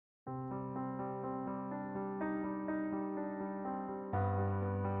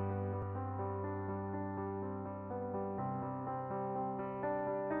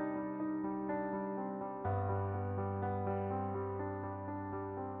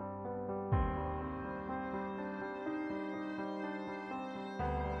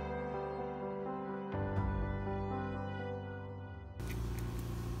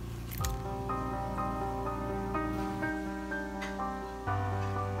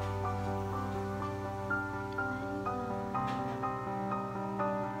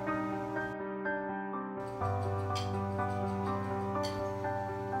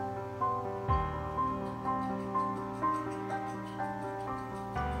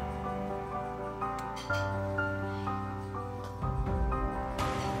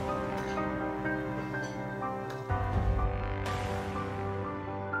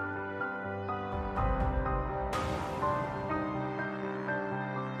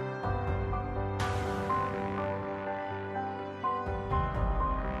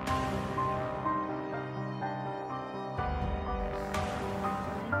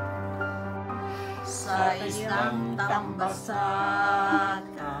Sa isang tambasakan,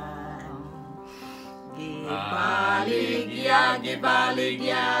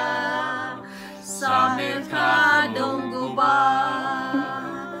 gibaligya sa merkadong gubat,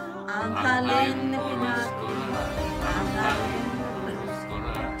 ang halin na pinagkura, ang halin na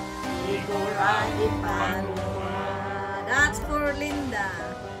pinagkura, igura ipanura. That's for Linda.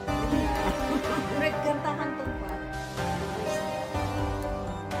 Red, kantahan to ba?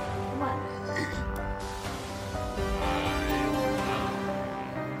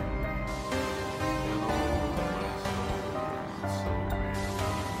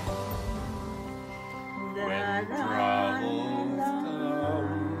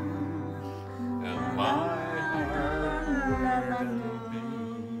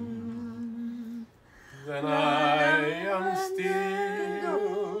 Then I am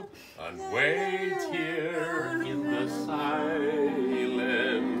still and wait here in the silence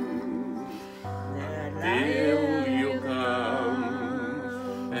until you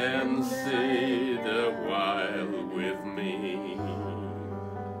come and sit a while with me.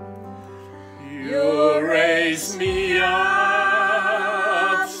 You raise me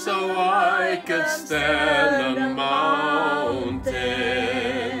up so I could stand on a mountain.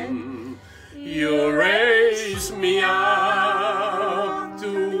 You raise me up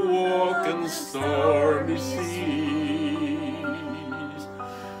to walk on stormy seas.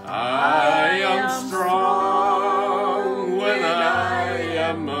 I am strong when I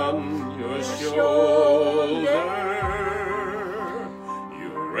am on your shoulder. You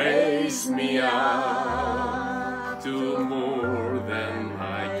raise me up to more than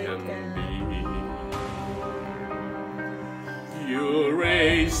I can be. You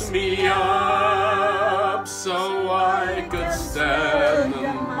raise me up so I could stand on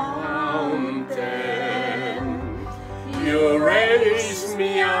a mountain. You raise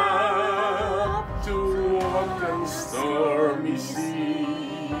me up to walk on stormy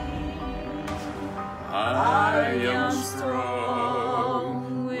seas. I am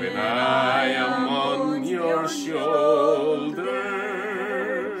strong when I am on your shoulder.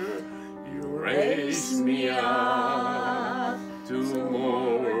 You raise me up to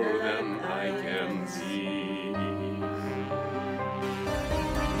more than I can see.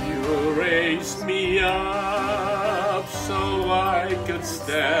 You raise me up so I could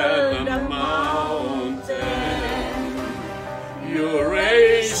stand on a mountain. You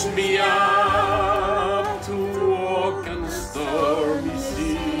raise me up to walk on stormy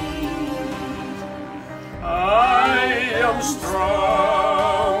seas. I am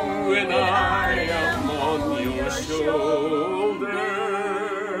strong when I am on your shoulder.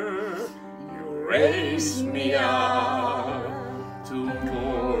 You raise me up to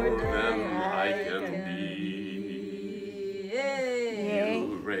more than I can be.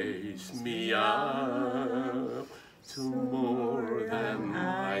 You raise me up to more than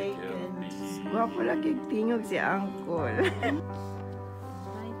I can be. Guwapo lagi tingog si Uncle.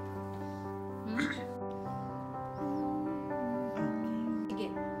 Sige.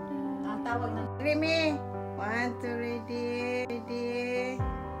 Ang tawag ng Remy, 1, 2, ready, ready,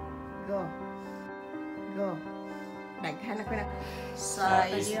 go, go. Daghan ako na. sa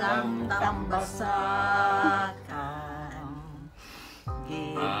isang tambasakan,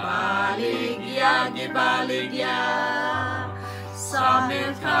 gibaligya sa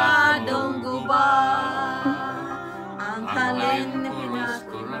merkadong gubat, ang halin na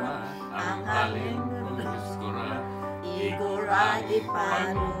pinagkura, ang halin na pinagkura, igura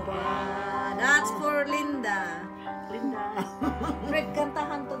ipanura. That's for Linda. Linda. Red,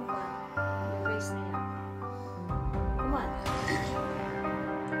 kantahan to ba? Raise na yan. Come on.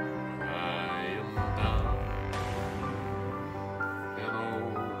 I am down, and oh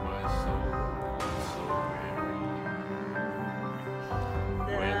my soul is so weary.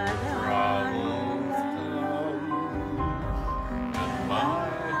 When troubles come and my heart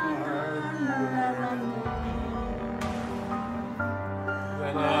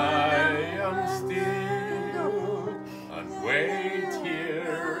then I am still and wait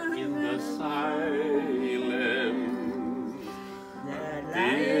here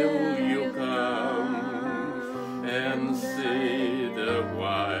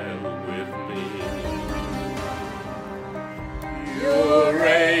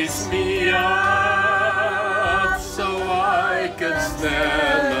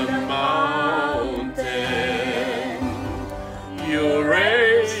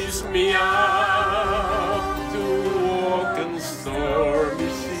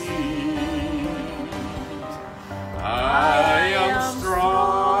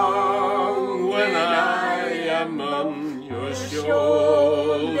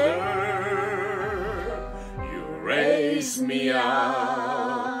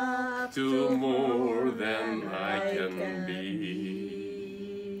up to more than I can be.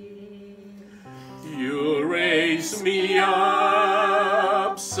 You raise me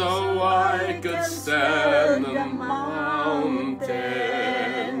up so I could stand on a mountain.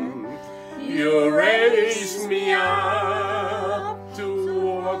 You raise me up to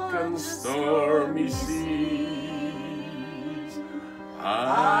walk on stormy seas.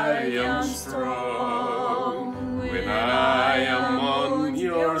 I am strong when I am on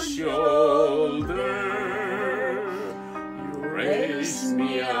your shoulder. You raise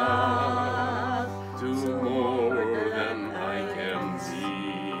me up to more than I can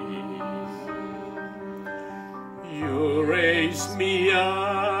see. You raise me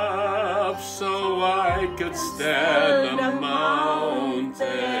up so I could stand on a mountain.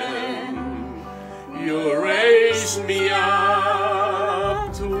 You raise me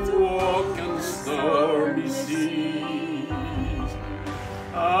up to walk on stormy seas.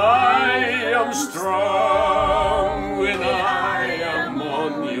 I am strong when I am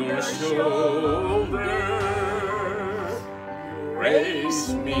on your shoulder. You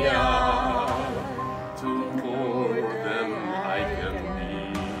raise me up to more than I can be.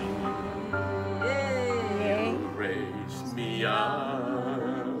 You raise me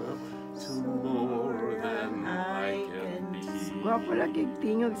up to more than I can be. Gwapo lagi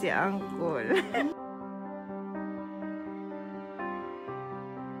tingog si Uncle.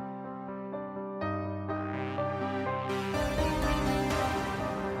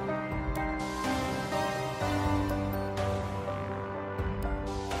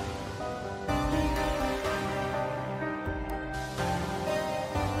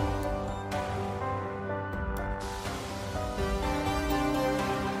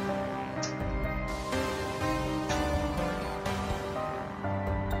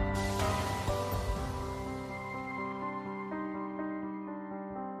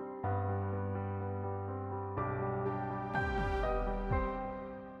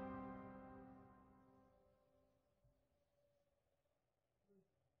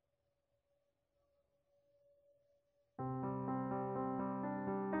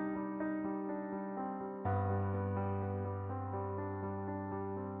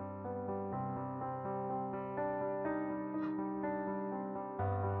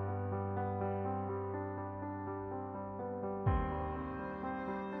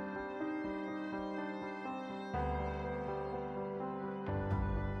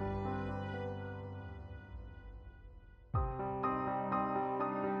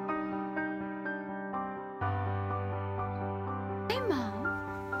 Hi, Mom.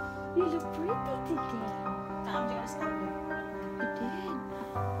 You look pretty today. You did.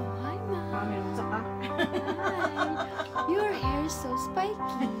 Oh, hi, Mom. Hi. Your hair is so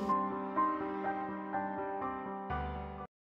spiky.